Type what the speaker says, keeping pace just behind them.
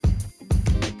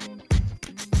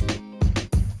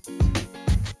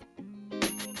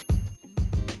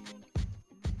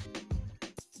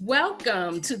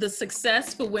Welcome to the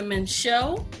Success for Women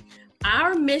show.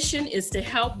 Our mission is to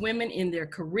help women in their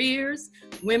careers,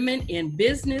 women in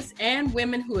business, and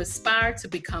women who aspire to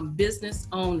become business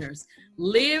owners,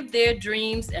 live their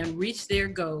dreams, and reach their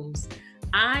goals.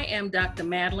 I am Dr.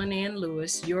 Madeline Ann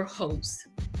Lewis, your host.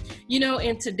 You know,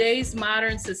 in today's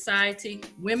modern society,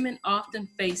 women often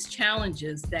face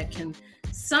challenges that can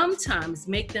sometimes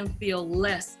make them feel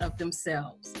less of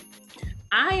themselves.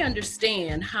 I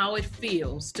understand how it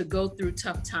feels to go through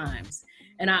tough times,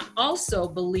 and I also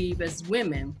believe as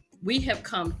women, we have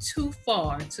come too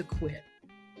far to quit.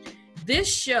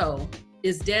 This show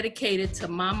is dedicated to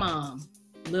my mom,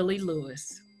 Lily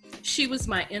Lewis. She was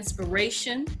my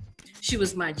inspiration. She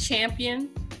was my champion.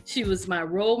 She was my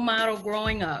role model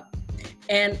growing up.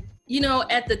 And you know,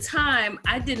 at the time,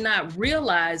 I did not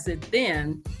realize it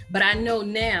then, but I know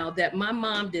now that my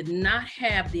mom did not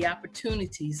have the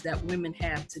opportunities that women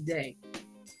have today.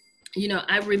 You know,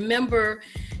 I remember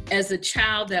as a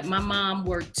child that my mom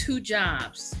worked 2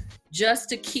 jobs just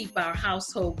to keep our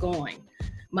household going.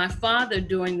 My father,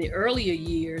 during the earlier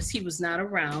years, he was not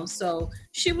around, so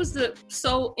she was the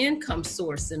sole income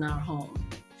source in our home.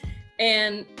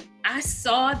 And I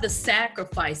saw the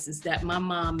sacrifices that my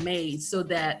mom made so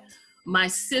that my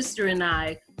sister and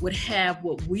I would have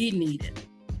what we needed.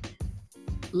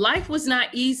 Life was not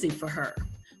easy for her,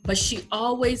 but she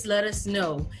always let us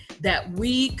know that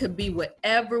we could be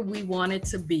whatever we wanted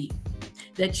to be,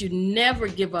 that you never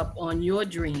give up on your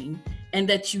dream, and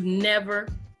that you never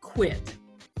quit.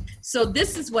 So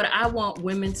this is what I want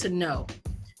women to know.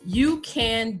 You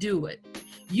can do it.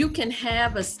 You can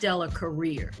have a stellar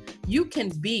career. You can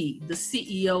be the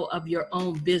CEO of your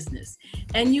own business,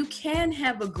 and you can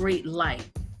have a great life.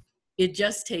 It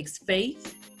just takes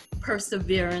faith,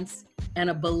 perseverance, and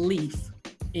a belief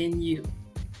in you.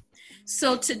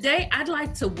 So today I'd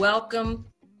like to welcome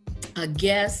a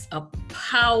guest, a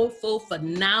powerful,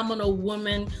 phenomenal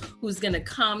woman who's going to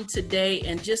come today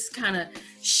and just kind of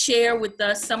share with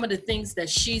us some of the things that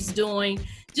she's doing,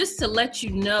 just to let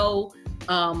you know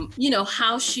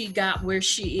how she got where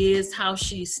she is, how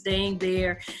she's staying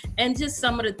there, and just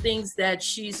some of the things that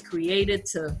she's created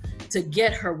to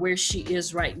get her where she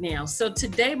is right now. So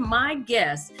today, my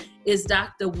guest is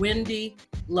Dr. Wendy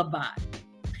Labat.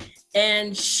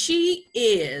 And she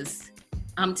is,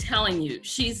 I'm telling you,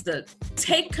 she's the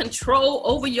take control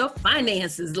over your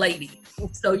finances lady.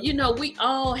 So, you know, we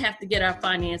all have to get our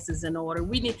finances in order.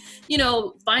 We need,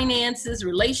 finances,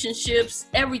 relationships,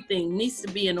 everything needs to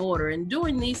be in order. And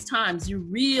during these times, you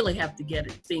really have to get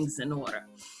things in order.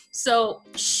 So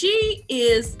she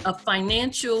is a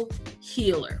financial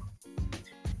healer.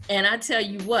 And I tell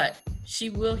you what, she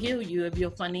will heal you of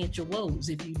your financial woes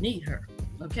if you need her,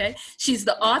 okay? She's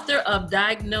the author of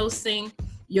Diagnosing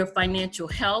Your Financial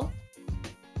Health.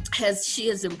 She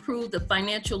has improved the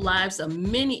financial lives of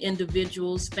many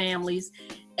individuals, families,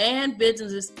 and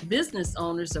business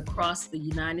owners across the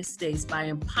United States by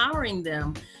empowering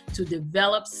them to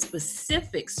develop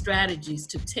specific strategies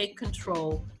to take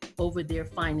control over their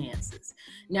finances.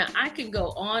 Now, I can go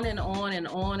on and on and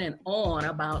on and on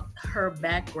about her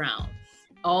background,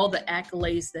 all the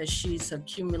accolades that she's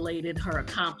accumulated, her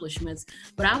accomplishments,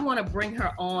 but I want to bring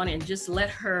her on and just let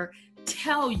her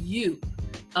tell you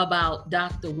about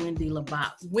Dr. Wendy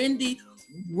Labat. Wendy,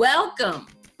 welcome.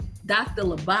 Dr.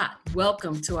 Labat,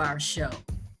 welcome to our show.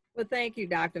 Well, thank you,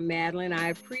 Dr. Madeline. I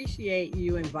appreciate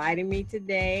you inviting me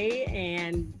today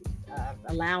and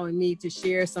allowing me to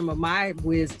share some of my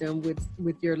wisdom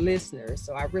with your listeners.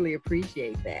 So I really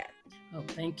appreciate that. Oh,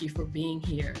 thank you for being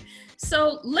here.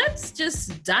 So let's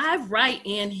just dive right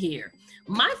in here.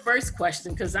 My first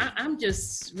question, because I'm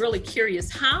just really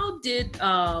curious, how did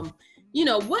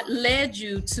what led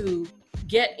you to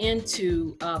get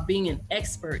into being an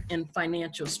expert in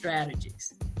financial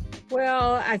strategies?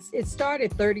 Well, it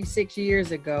started 36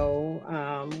 years ago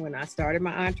when I started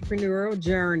my entrepreneurial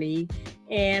journey.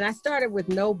 And I started with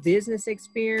no business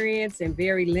experience and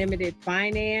very limited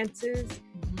finances.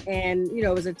 And, it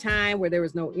was a time where there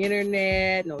was no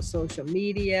internet, no social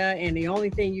media, and the only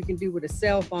thing you can do with a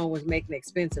cell phone was make an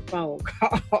expensive phone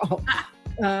call.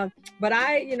 But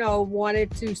I,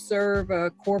 wanted to serve a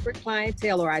corporate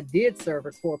clientele, or I did serve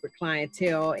a corporate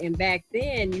clientele. And back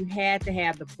then you had to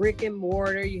have the brick and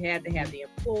mortar, you had to have the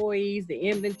employees, the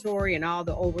inventory, and all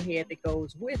the overhead that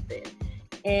goes with it.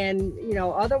 And,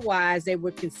 otherwise they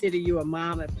would consider you a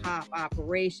mom and pop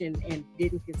operation and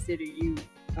didn't consider you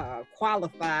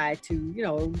qualified to,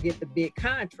 get the big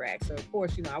contracts. So of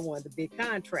course, I wanted the big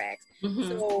contracts.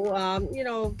 Mm-hmm.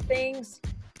 So, things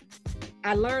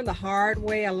I learned the hard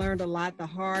way. I learned a lot the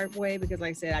hard way because,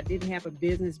 like I said, I didn't have a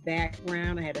business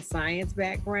background. I had a science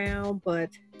background, but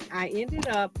I ended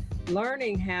up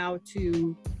learning how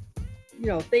to,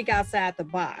 think outside the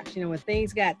box. When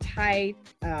things got tight,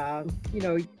 I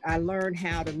learned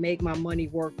how to make my money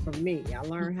work for me. I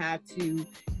learned how to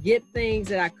get things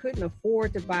that I couldn't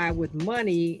afford to buy with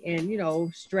money and,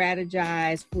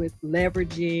 strategize with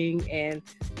leveraging and,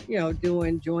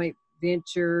 doing joint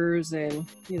ventures. And,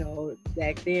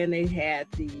 back then they had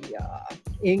the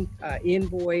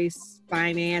invoice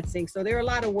financing. So there are a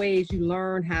lot of ways you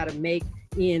learn how to make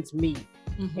ends meet.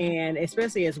 Mm-hmm. And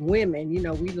especially as women, we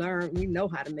know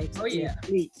how to make ends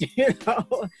meet,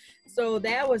 So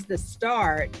that was the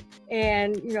start.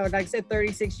 And, like I said,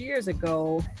 36 years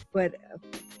ago, but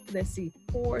let's see,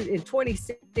 in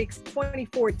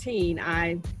 2014,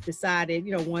 I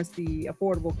decided, once the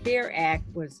Affordable Care Act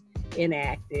was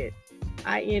enacted,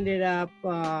 I ended up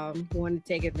wanting to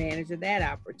take advantage of that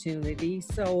opportunity.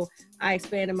 So I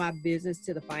expanded my business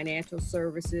to the financial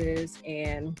services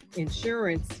and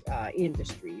insurance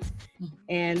industries.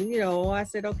 And, I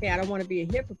said, okay, I don't want to be a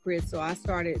hypocrite. So I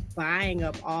started buying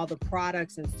up all the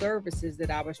products and services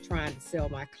that I was trying to sell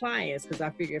my clients, because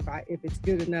I figured if it's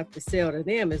good enough to sell to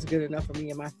them, it's good enough for me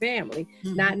and my family.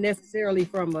 Mm-hmm. Not necessarily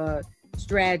from a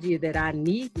strategy that I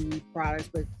need these products,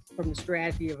 but from the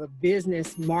strategy of a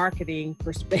business marketing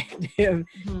perspective.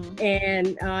 Mm-hmm. And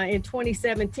in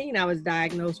 2017, I was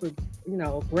diagnosed with,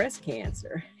 breast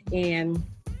cancer. And,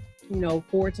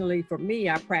 fortunately for me,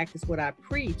 I practiced what I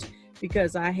preach,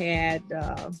 because I had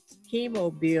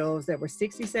chemo bills that were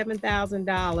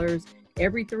 $67,000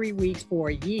 every 3 weeks for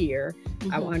a year.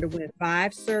 Mm-hmm. I underwent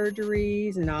 5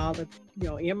 surgeries and all the,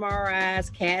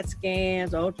 MRIs, CAT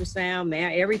scans, ultrasound,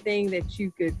 everything that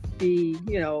you could be,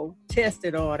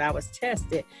 tested on, I was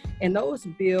tested. And those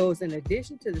bills, in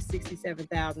addition to the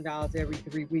 $67,000 every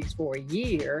 3 weeks for a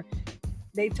year,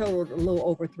 they totaled a little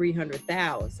over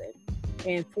 $300,000.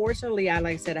 And fortunately, like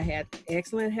I said, I had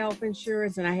excellent health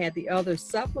insurance, and I had the other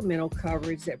supplemental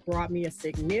coverage that brought me a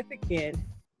significant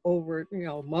over,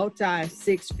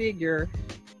 multi-6-figure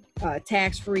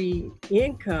tax-free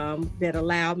income that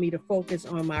allowed me to focus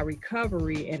on my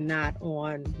recovery and not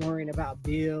on worrying about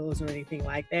bills or anything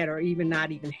like that, or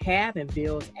not even having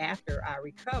bills after I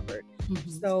recovered.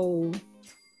 Mm-hmm. So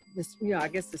this, I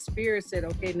guess the spirit said,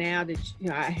 okay, now that,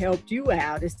 I helped you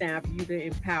out, it's time for you to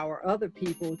empower other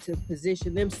people to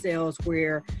position themselves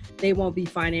where they won't be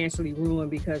financially ruined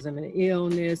because of an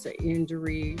illness or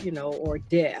injury, or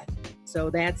death. So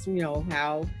that's,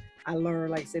 how I learned,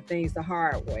 like I said, things the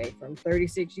hard way. From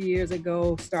 36 years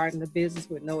ago, starting the business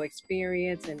with no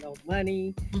experience and no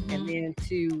money, mm-hmm. and then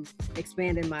to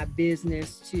expanding my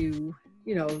business to,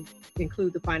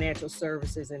 include the financial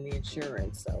services and the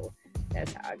insurance. So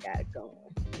that's how I got it going.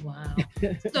 Wow.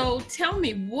 So tell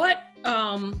me, what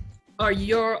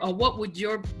would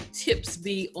your tips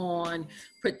be on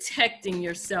protecting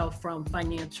yourself from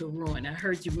financial ruin? I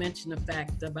heard you mention the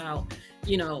fact about,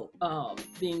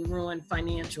 being ruined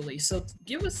financially. So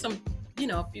give us some,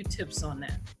 a few tips on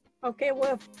that. Okay,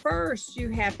 well, first you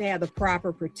have to have the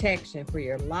proper protection for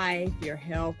your life, your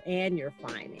health, and your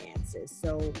finances.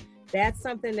 So that's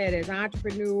something that as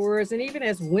entrepreneurs and even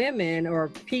as women or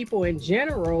people in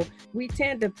general, we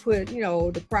tend to put,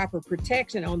 the proper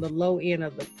protection on the low end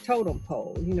of the totem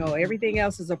pole. Everything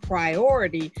else is a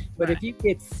priority, but right. If you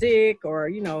get sick or,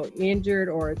 injured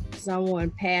or someone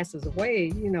passes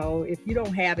away, if you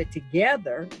don't have it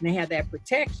together and they have that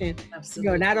protection,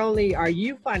 absolutely. Not only are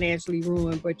you financially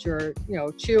ruined, but your,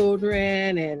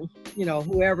 children and,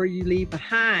 whoever you leave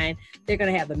behind, they're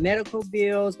going to have the medical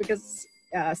bills, because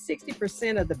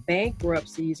 60% of the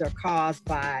bankruptcies are caused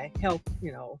by health,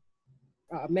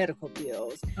 medical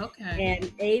bills. Okay. And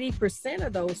 80%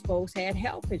 of those folks had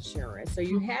health insurance. So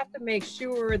you have to make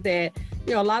sure that,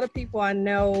 a lot of people I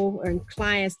know and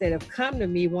clients that have come to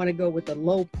me want to go with a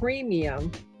low premium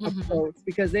mm-hmm. approach,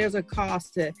 because there's a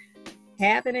cost to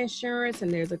having insurance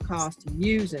and there's a cost to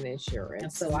using insurance.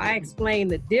 Absolutely. So I explain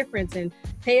the difference and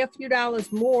pay a few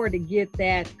dollars more to get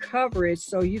that coverage,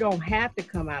 so you don't have to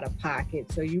come out of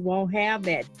pocket, so you won't have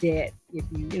that debt if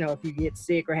you get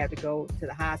sick or have to go to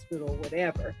the hospital or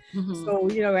whatever. Mm-hmm. So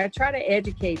I try to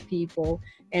educate people,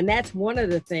 and that's one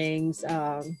of the things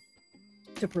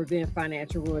to prevent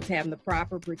financial ruin, having the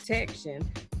proper protection.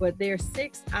 But there's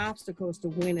 6 obstacles to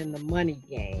winning the money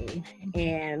game,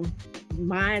 and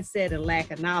mindset and lack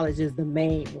of knowledge is the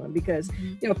main one, because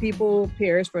people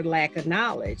perish for lack of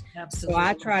knowledge. Absolutely. So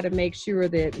I try to make sure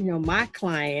that my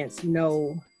clients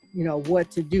know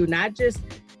what to do, not just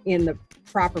in the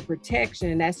proper protection,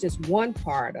 and that's just one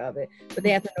part of it. But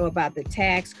they have to know about the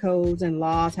tax codes and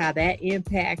laws, how that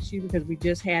impacts you, because we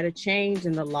just had a change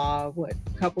in the law, a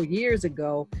couple years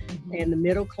ago, and the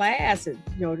middle class,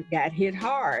 got hit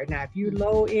hard. Now, if you're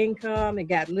low income and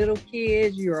got little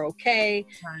kids, you're okay.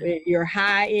 Right. If you're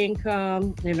high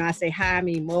income, and I say high, I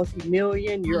mean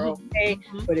multi-million, you're okay.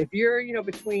 But if you're,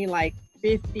 between like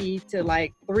 50 to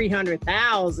like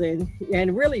 300,000,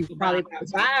 and really probably about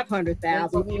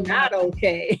 500,000, you're not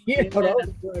okay.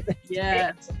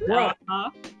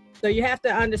 So you have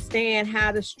to understand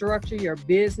how to structure your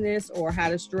business, or how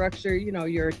to structure,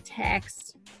 your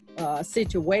tax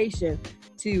situation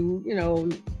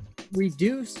to,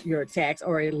 reduce your tax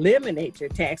or eliminate your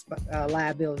tax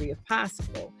liability if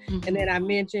possible. And then I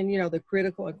mentioned, the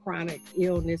critical and chronic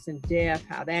illness and death,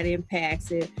 how that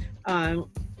impacts it.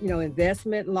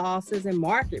 Investment losses and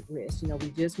market risk.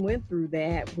 We just went through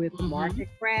that with the market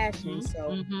crashing.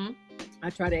 So I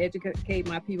try to educate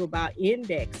my people about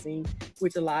indexing,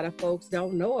 which a lot of folks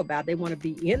don't know about. They want to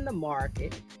be in the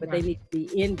market, but they need to be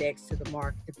indexed to the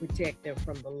market to protect them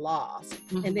from the loss.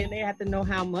 And then they have to know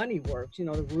how money works,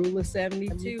 the rule of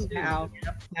 72, how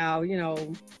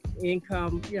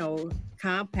income,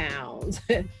 compounds.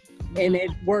 And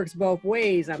it works both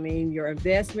ways. I mean, your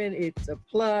investment, it's a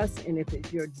plus, and if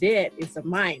it's your debt, it's a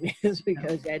minus,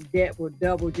 because that debt will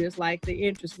double just like the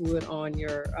interest would on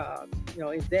your,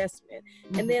 investment.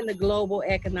 And then the global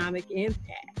economic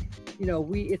impact.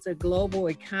 It's a global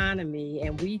economy,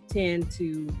 and we tend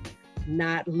to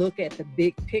not look at the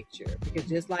big picture, because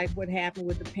just like what happened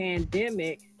with the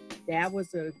pandemic, that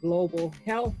was a global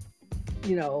health,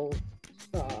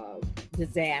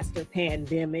 disaster,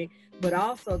 pandemic. But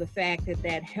also the fact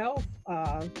that health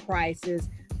crisis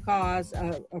caused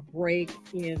a break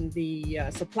in the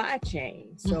supply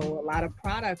chain. So a lot of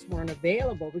products weren't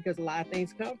available, because a lot of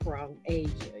things come from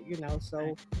Asia,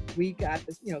 so we got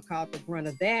caught the brunt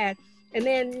of that. And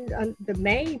then the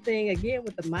main thing, again,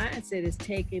 with the mindset, is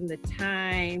taking the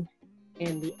time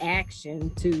and the action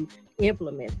to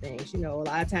implement things. A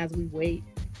lot of times we wait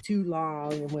too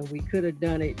long, and when we could have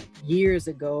done it years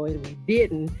ago and we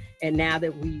didn't, and now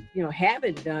that we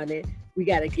haven't done it, we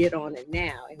got to get on it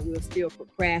now, and we'll still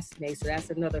procrastinate. So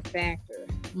that's another factor.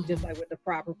 Just like with the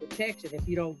proper protection, if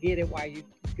you don't get it while you're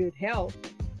good health,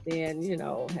 then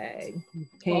hey, you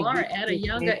can't or at a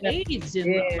younger age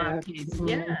in a lot of cases.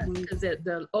 Because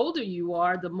the older you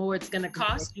are, the more it's going to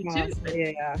cost you too.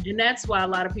 And that's why a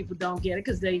lot of people don't get it,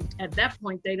 because at that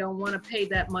point they don't want to pay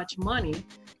that much money,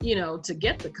 to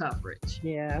get the coverage.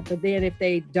 But then if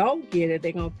they don't get it,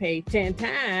 they're going to pay 10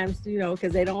 times,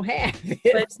 because they don't have it.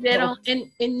 But they don't. And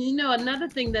another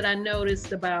thing that I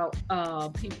noticed about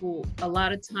people, a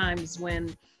lot of times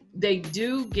when they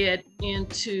do get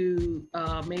into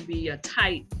maybe a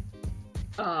tight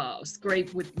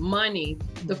scrape with money,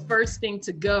 the first thing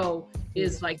to go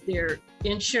is like their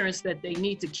insurance that they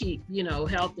need to keep,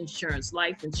 health insurance,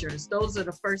 life insurance. Those are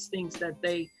the first things that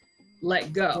they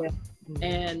let go.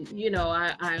 And,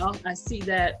 I see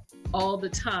that all the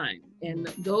time. And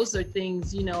those are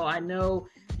things, I know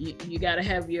you got to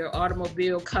have your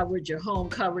automobile covered, your home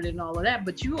covered, and all of that,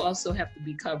 but you also have to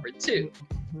be covered too,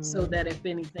 so that if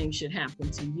anything should happen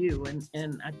to you.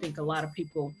 And I think a lot of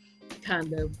people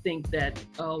kind of think that,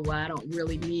 oh, well, I don't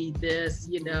really need this,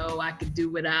 I could do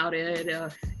without it,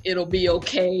 it'll be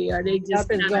okay, or they just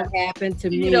nothing's gonna happen to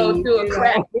me, do a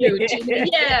crack shoot.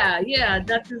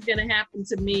 Nothing's gonna happen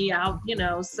to me,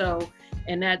 so,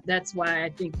 and that's why I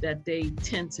think that they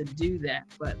tend to do that.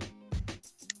 But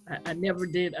I never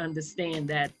did understand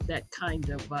that kind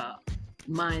of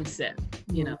mindset,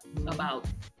 about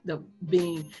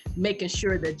making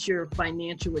sure that you're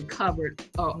financially covered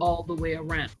all the way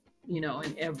around,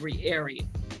 in every area.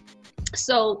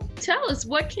 So tell us,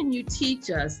 what can you teach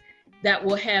us that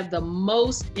will have the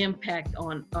most impact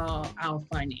on our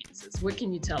finances? What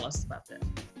can you tell us about that?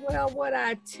 Well, what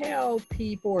I tell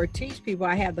people or teach people,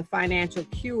 I have the financial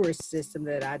cure system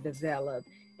that I developed.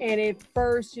 And it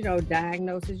first,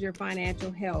 diagnoses your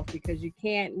financial health, because you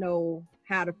can't know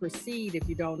how to proceed if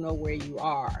you don't know where you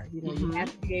are. You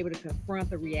have to be able to confront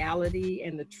the reality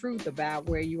and the truth about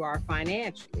where you are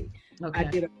financially. I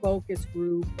did a focus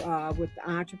group with the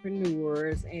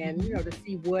entrepreneurs, and to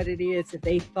see what it is that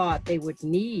they thought they would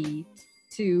need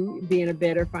to be in a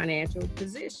better financial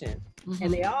position.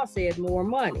 And they all said more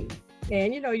money.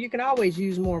 And you can always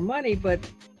use more money, but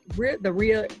the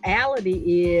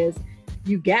reality is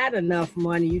you got enough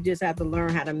money. You just have to learn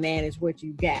how to manage what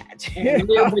you got. And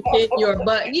live within your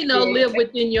live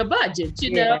within your budget,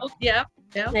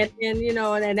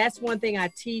 And that's one thing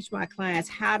I teach my clients,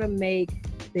 how to make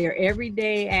their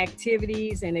everyday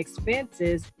activities and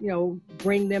expenses, you know,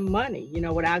 bring them money, you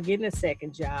know, without getting a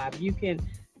second job. You can,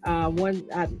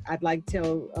 I'd like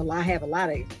to tell, I have a lot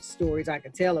of stories I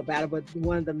can tell about it, but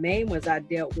one of the main ones I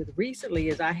dealt with recently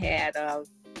is I had a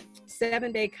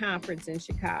 7-day conference in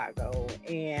Chicago,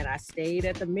 and I stayed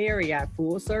at the Marriott,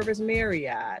 full service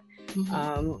Marriott.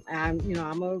 I'm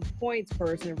a points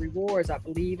person, rewards. I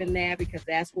believe in that because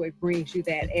that's what brings you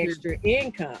that extra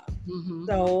income.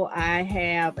 So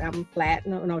I'm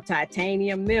platinum,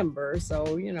 titanium member.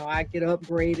 So, you know, I get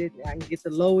upgraded. I can get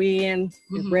the low end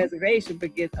reservation,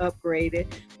 but get upgraded.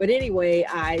 But anyway,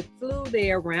 I flew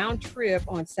there round trip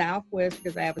on Southwest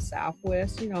because I have a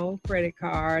Southwest, you know, credit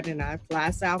card, and I fly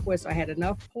Southwest. So I had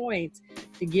enough points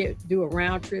to do a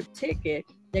round trip ticket.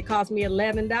 That cost me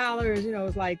 $11, you know,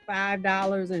 it's like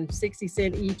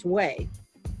 $5.60 each way.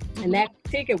 And that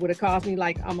ticket would have cost me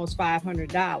like almost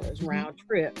 $500 round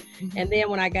trip. And then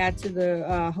when I got to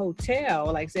the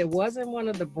hotel, like I said, it wasn't one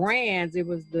of the brands, it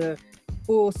was the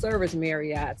full service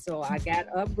Marriott. So I got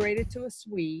upgraded to a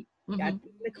suite. Got in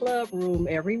the club room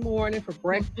every morning for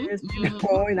breakfast, you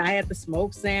know, and I had the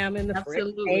smoked salmon, the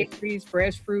fresh pastries,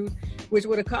 fresh fruit, which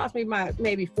would have cost me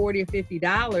maybe $40 or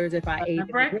 $50 if I ate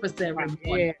breakfast every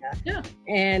morning. Yeah.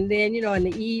 And then, you know, in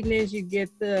the evenings you get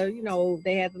the, you know,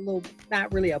 they had the little,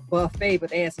 not really a buffet, but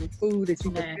they had some food that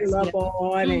you could fill up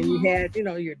on, and you had, you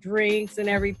know, your drinks and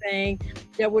everything.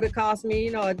 That would have cost me,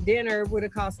 you know, a dinner would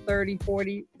have cost $30,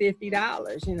 $40,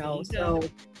 $50, you know, so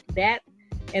that.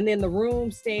 And then the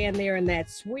room staying there in that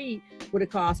suite would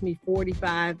have cost me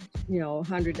 $45, you know,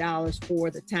 $100 for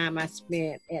the time I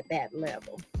spent at that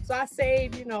level. So I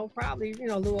saved, you know, probably, you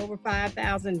know, a little over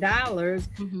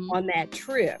 $5,000 on that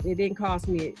trip. It didn't cost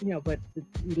me, you know, but the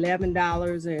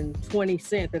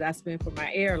 $11.20 that I spent for my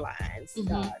airlines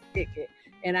ticket.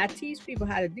 And I teach people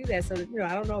how to do that. So, you know,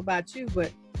 I don't know about you,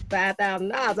 but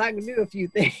 $5,000, I can do a few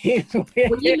things. Well,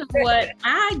 you know what?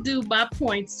 I do my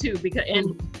points too, because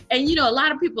and you know, a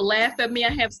lot of people laugh at me. I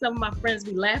have some of my friends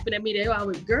be laughing at me. They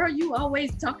always, girl, you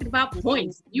always talking about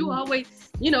points. You always,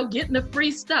 you know, getting the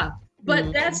free stuff.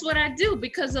 But that's what I do,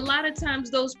 because a lot of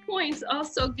times those points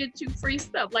also get you free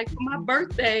stuff. Like for my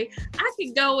birthday, I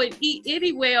could go and eat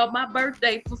anywhere on my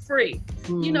birthday for free,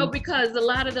 you know, because a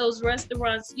lot of those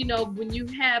restaurants, you know, when you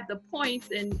have the points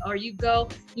or you go,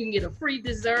 you can get a free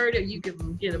dessert, or you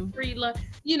can get a free lunch,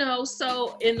 you know.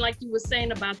 So, and like you were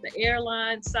saying about the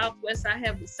airline, Southwest, I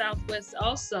have the Southwest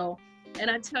also. And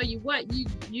I tell you what,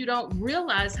 you don't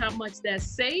realize how much that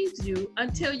saves you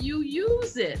until you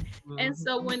use it. And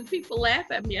so when people laugh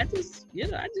at me, I just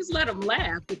let them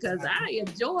laugh, because I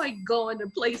enjoy going to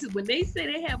places. When they say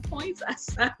they have points, I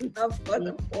sign up for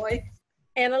the points.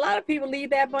 And a lot of people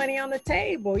leave that money on the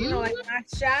table. You know, like when I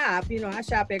shop, you know, I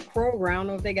shop at Kroger. I don't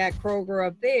know if they got Kroger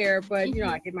up there, but, you know,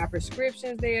 I get my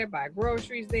prescriptions there, buy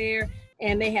groceries there.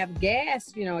 And they have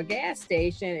gas, you know, a gas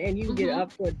station, and you can get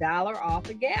up to $1 off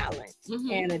a gallon.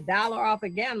 And $1 off a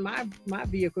gallon, my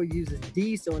vehicle uses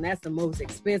diesel, and that's the most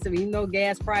expensive. Even though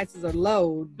gas prices are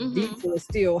low, diesel is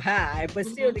still high. But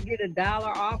still, to get $1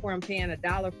 off, where I'm paying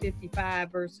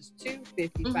 $1.55 versus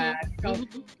 $2.55, you know,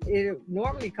 it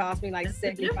normally costs me like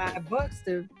 $75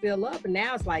 to fill up, and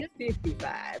now it's like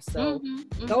 $55. So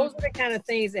those are the kind of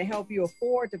things that help you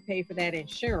afford to pay for that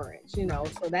insurance, you know.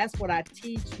 So that's what I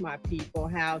teach my people.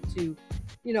 How to,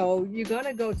 you know, you're going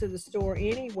to go to the store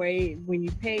anyway. When you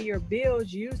pay your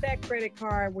bills, use that credit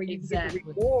card where you get the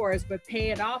rewards, but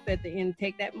pay it off at the end.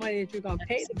 Take that money that you're going to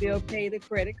pay the bill, pay the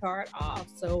credit card off.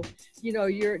 So, you know,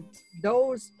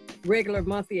 those regular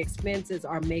monthly expenses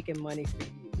are making money for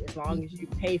you, as long as you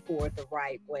pay for it the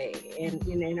right way.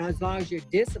 And as long as you're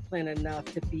disciplined enough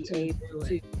to be able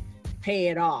to pay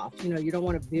it off. You know, you don't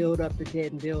want to build up the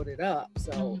debt and build it up.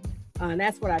 So and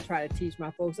that's what I try to teach my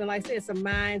folks. And like I said, it's a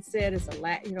mindset, it's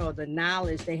the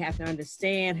knowledge. They have to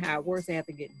understand how it works. They have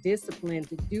to get disciplined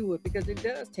to do it, because it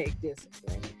does take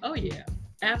discipline. Oh yeah,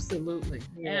 absolutely.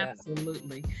 Yeah.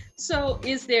 Absolutely. So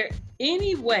is there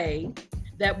any way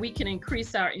that we can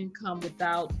increase our income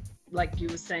without, like you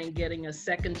were saying, getting a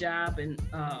second job? And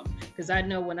because I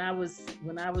know when I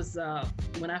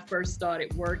first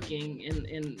started working,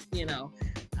 and you know,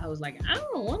 I was like, I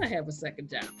don't want to have a second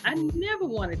job. I never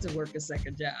wanted to work a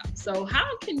second job. So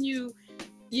how can you,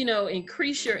 you know,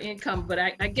 increase your income? But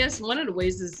I guess one of the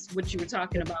ways is what you were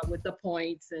talking about with the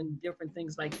points and different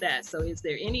things like that. So is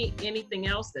there anything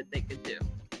else that they could do?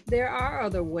 there are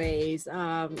other ways,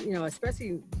 you know,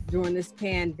 especially during this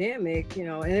pandemic, you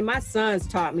know, and then my sons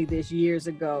taught me this years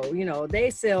ago, you know, they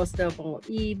sell stuff on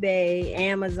eBay,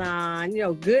 Amazon, you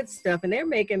know, good stuff, and they're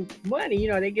making money. You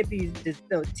know, they get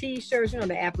the t-shirts, you know,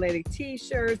 the athletic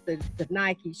t-shirts, the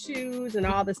Nike shoes and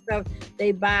all the stuff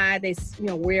they buy, they, you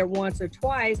know, wear once or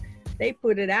twice. They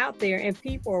put it out there and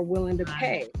people are willing to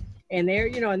pay. And they're,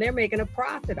 you know, and they're making a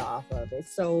profit off of it.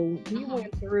 So we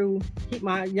went through,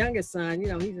 my youngest son, you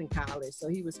know, he's in college, so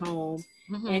he was home,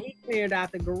 and he cleared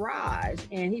out the garage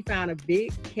and he found a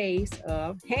big case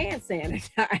of hand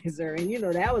sanitizer. And, you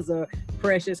know, that was a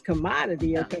precious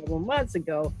commodity a couple of months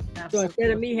ago. Absolutely. So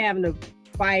instead of me having to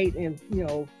fight and, you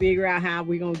know, figure out how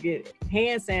we're going to get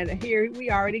hand sanitizer, here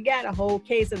we already got a whole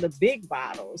case of the big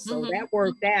bottles. So that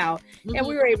worked out. And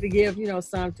we were able to give, you know,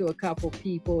 some to a couple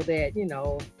people that, you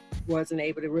know, wasn't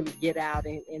able to really get out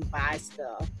and buy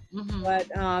stuff. But,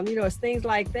 you know, it's things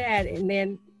like that. And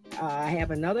then I have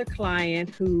another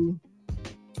client who,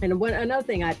 and another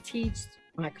thing I teach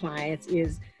my clients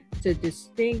is to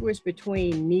distinguish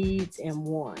between needs and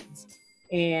wants.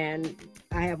 And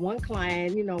I have one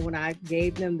client, you know, when I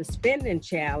gave them the spending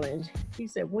challenge, he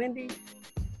said, Wendy,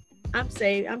 I'm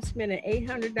spending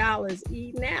 $800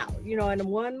 eating out, you know, in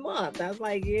 1 month. I was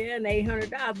like, yeah, and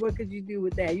 $800, what could you do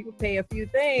with that? You could pay a few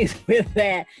things with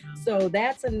that. So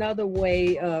that's another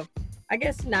way of, I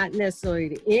guess, not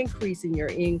necessarily increasing your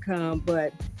income,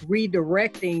 but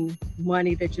redirecting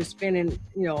money that you're spending,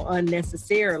 you know,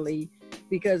 unnecessarily.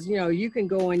 Because, you know, you can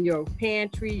go in your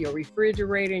pantry, your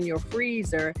refrigerator, and your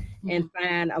freezer and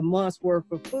find a month's worth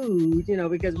of food, you know,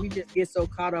 because we just get so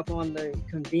caught up on the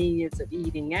convenience of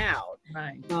eating out.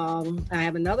 Right. I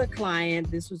have another client,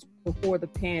 this was before the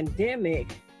pandemic.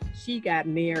 She got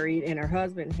married and her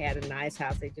husband had a nice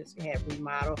house they just had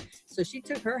remodeled. So she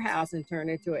took her house and turned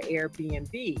it into an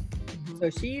Airbnb. So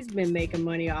she's been making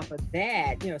money off of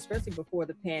that, you know, especially before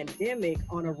the pandemic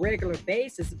on a regular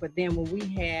basis. But then when we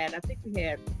had, I think we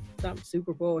had some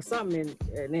Super Bowl or something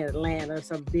in Atlanta,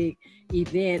 some big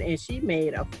event, and she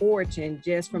made a fortune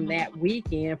just from that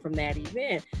weekend, from that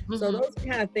event. So those are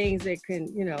kind of things that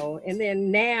can, you know, and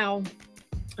then now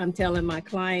I'm telling my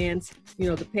clients, you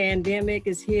know, the pandemic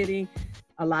is hitting.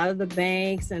 A lot of the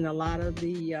banks and a lot of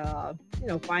the, you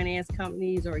know, finance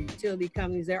companies or utility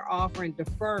companies, they're offering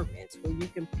deferments where you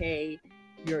can pay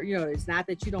your, you know, it's not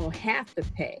that you don't have to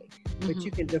pay, but you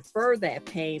can defer that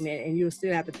payment and you'll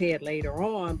still have to pay it later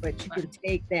on, but you can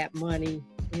take that money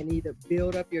and either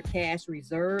build up your cash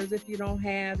reserves if you don't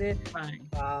have it,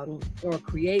 or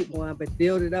create one, but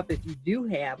build it up if you do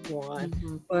have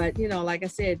one. But, you know, like I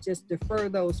said, just defer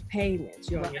those payments,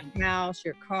 you know, your house,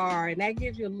 your car, and that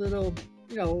gives you a little,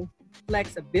 you know,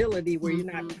 flexibility where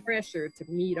you're not pressured to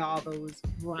meet all those.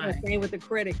 Same with the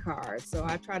credit cards. So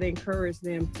I try to encourage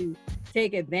them to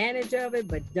take advantage of it,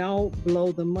 but don't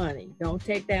blow the money. Don't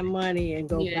take that money and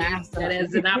go buy something. That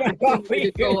as an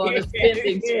opportunity to go on a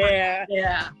spending spree.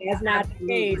 That's not the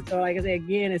case. So like I said,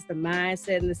 again, it's the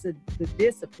mindset and it's the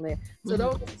discipline. So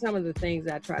those are some of the things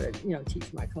I try to, you know,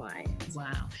 teach my clients.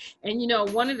 Wow. And, you know,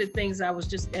 one of the things I was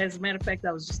just, as a matter of fact,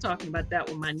 I was just talking about that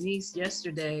with my niece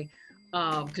yesterday,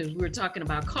 because we were talking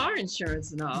about car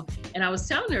insurance and all, and I was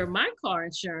telling her my car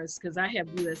insurance, because I have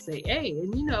USAA,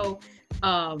 and you know,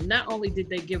 not only did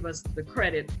they give us the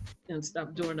credit and stuff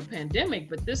during the pandemic,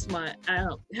 but this month I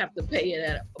don't have to pay it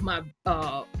at my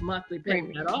monthly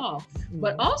payment at all.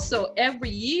 But also every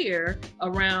year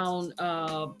around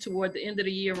toward the end of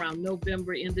the year, around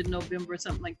November, end of November,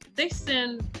 something like that, they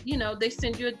send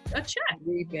you a check.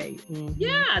 Rebate.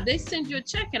 Yeah, they send you a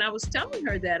check. And I was telling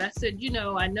her that. I said, you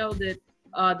know, I know that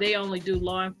they only do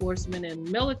law enforcement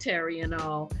and military and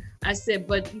all. I said,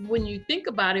 but when you think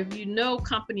about it, if you know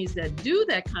companies that do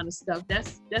that kind of stuff,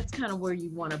 that's kind of where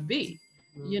you want to be,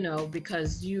 you know,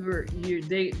 because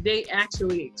they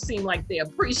actually seem like they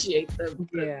appreciate the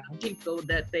people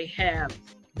that they have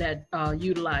that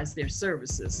utilize their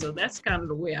services. So that's kind of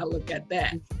the way I look at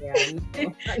that. And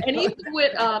even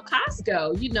with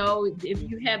Costco, you know, if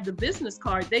you have the business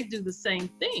card, they do the same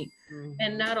thing.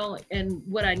 And not only, and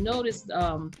what I noticed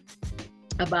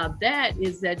about that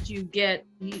is that you get,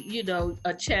 you know,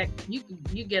 a check,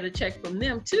 you get a check from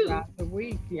them too. Throughout the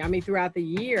week. I mean, throughout the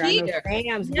year. I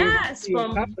know Sam's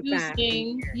from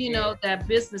using, you know, that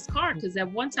business card, because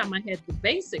at one time I had the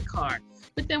basic card.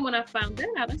 But then when I found that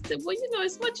out, I said, well, you know,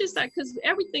 as much as because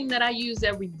everything that I use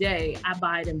every day, I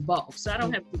buy it in bulk. So I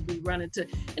don't have to be running to,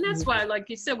 and that's why, like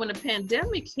you said, when the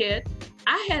pandemic hit,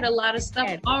 I had a lot of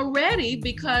stuff already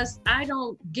because I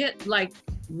don't get like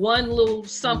one little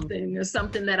something or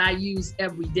something that I use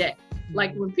every day.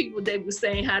 Like when people, they were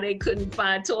saying how they couldn't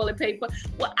find toilet paper.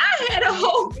 Well, I had a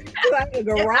whole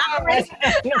garage. I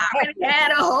already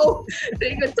had a whole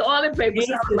thing of toilet paper.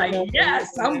 So I was like,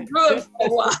 yes, I'm good for a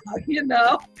while, you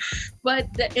know. But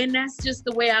and that's just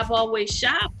the way I've always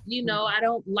shopped. You know, I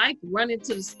don't like running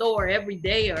to the store every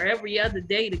day or every other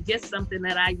day to get something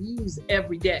that I use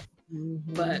every day.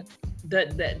 But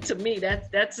that to me,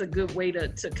 that's a good way to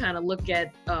kind of look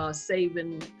at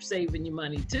saving your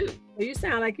money too. Well, you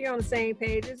sound like you're on the same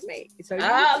page as me. So look,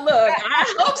 I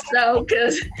hope so,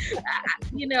 because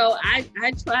you know, I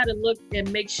try to look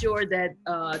and make sure that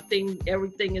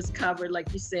everything is covered,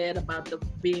 like you said about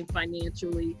being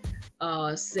financially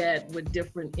set with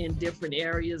different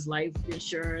areas, life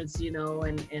insurance, you know,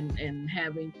 and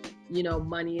having, you know,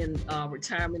 money in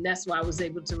retirement. That's why I was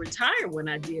able to retire when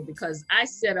I did, because I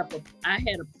had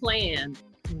a plan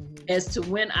as to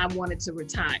when I wanted to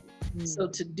retire. So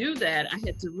to do that, I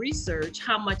had to research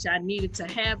how much I needed to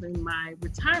have in my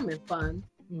retirement fund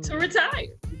to retire.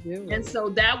 And so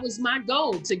that was my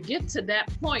goal, to get to that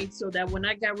point so that when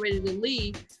I got ready to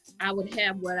leave, I would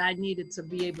have what I needed to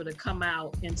be able to come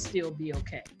out and still be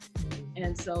okay.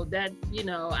 And so that, you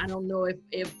know, I don't know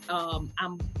if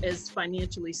I'm as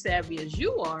financially savvy as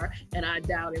you are, and I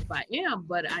doubt if I am,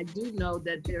 but I do know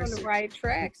that there's on the right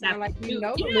track. Sound like you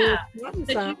know that you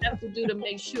have to do to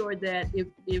make sure that if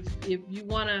you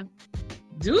want to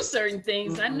do certain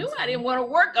things, I knew I didn't want to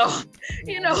work on,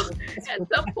 you know, at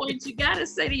some point you got to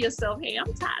say to yourself, hey,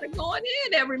 I'm tired of going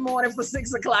in every morning for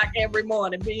 6 o'clock every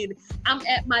morning. I'm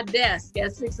at my desk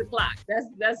at 6 o'clock.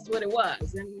 That's what it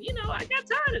was. And, you know, I got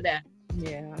tired of that.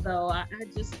 Yeah. So I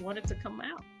just wanted to come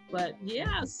out. But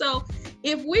yeah, so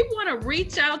if we want to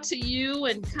reach out to you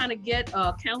and kind of get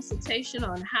a consultation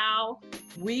on how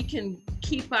we can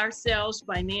keep ourselves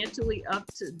financially up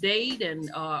to date, and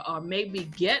or maybe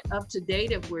get up to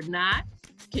date if we're not,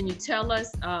 can you tell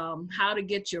us how to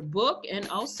get your book and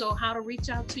also how to reach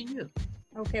out to you?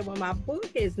 Okay, well, my book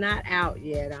is not out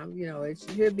yet. You know, it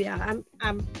should be out.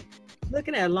 I'm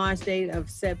looking at a launch date of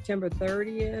September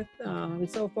 30th.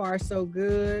 So far, so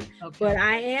good. Okay. But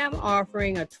I am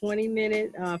offering a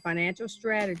 20-minute financial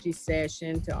strategy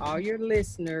session to all your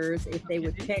listeners if they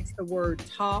would text the word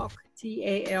TALK,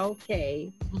 TALK,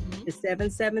 to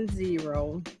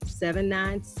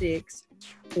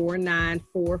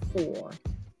 770-796-4944.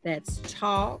 That's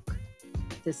TALK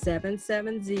to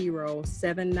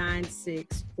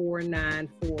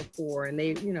 770-796-4944, and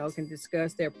they, you know, can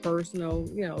discuss their personal,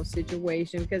 you know,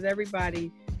 situation, because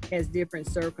everybody has different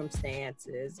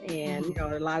circumstances, and you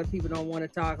know, a lot of people don't want to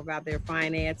talk about their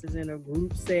finances in a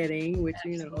group setting, which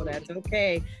you know, that's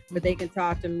okay, but they can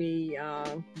talk to me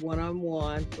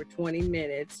one-on-one for 20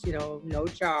 minutes, you know, no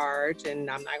charge, and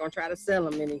I'm not going to try to sell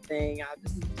them anything. I'll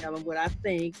just tell them what I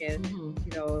think, and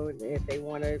you know, if they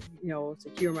want to, you know,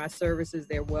 secure my services,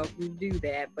 they're welcome to do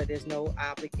that, but there's no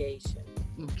obligation.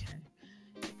 Okay.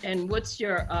 And what's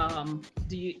your,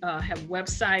 do you have a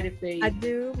website if they? I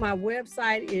do. My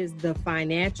website is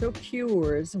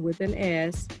thefinancialcures with an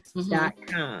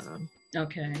S.com.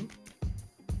 Okay.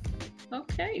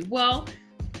 Okay. Well,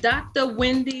 Dr.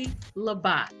 Wendy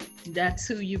Labatt, that's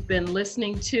who you've been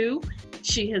listening to.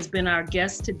 She has been our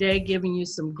guest today, giving you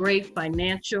some great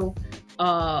financial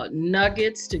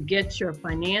nuggets to get your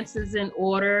finances in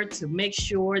order, to make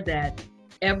sure that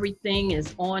everything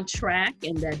is on track,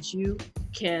 and that you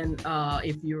can,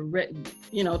 if you're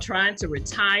trying to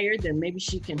retire, then maybe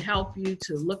she can help you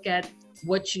to look at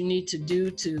what you need to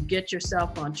do to get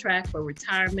yourself on track for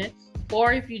retirement.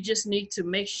 Or if you just need to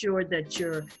make sure that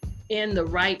you're in the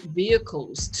right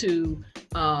vehicles to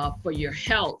for your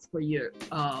health, for your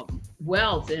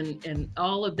wealth, and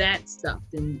all of that stuff,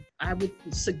 then I would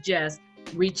suggest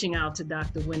reaching out to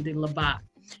Dr. Wendy Labatt.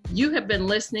 You have been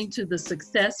listening to the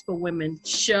Success for Women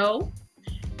show,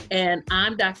 and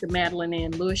I'm Dr. Madeline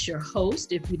Ann Lewis, your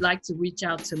host. If you'd like to reach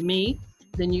out to me,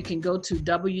 then you can go to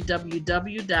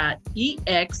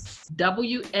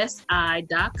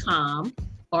www.exwsi.com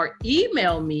or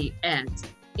email me at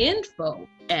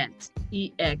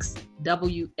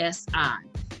info@exwsi.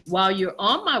 While you're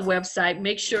on my website,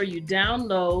 make sure you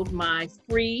download my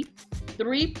free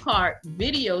 3-part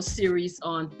video series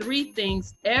on 3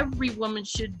 things every woman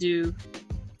should do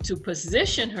to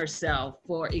position herself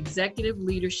for executive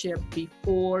leadership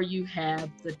before you have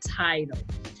the title.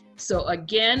 So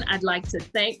again, I'd like to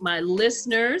thank my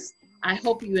listeners. I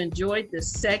hope you enjoyed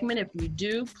this segment. If you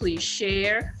do, please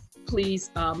share. Please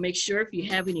make sure if you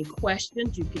have any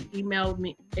questions, you can email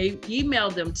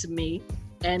them to me.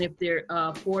 And if they're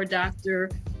for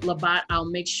Dr. Labatt, I'll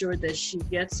make sure that she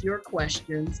gets your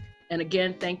questions. And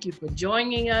again, thank you for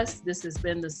joining us. This has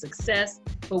been the Success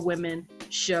for Women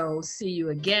show. See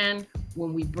you again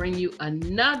when we bring you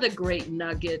another great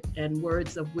nugget and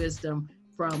words of wisdom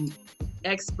from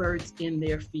experts in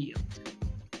their field.